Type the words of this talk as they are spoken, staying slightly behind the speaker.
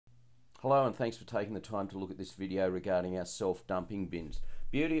Hello and thanks for taking the time to look at this video regarding our self-dumping bins.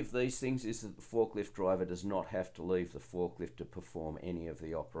 Beauty of these things is that the forklift driver does not have to leave the forklift to perform any of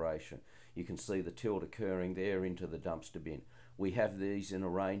the operation. You can see the tilt occurring there into the dumpster bin. We have these in a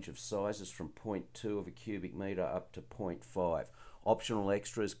range of sizes from 0.2 of a cubic metre up to 0.5. Optional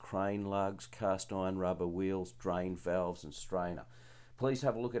extras: crane lugs, cast iron rubber wheels, drain valves and strainer. Please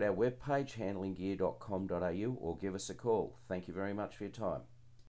have a look at our webpage handlinggear.com.au or give us a call. Thank you very much for your time.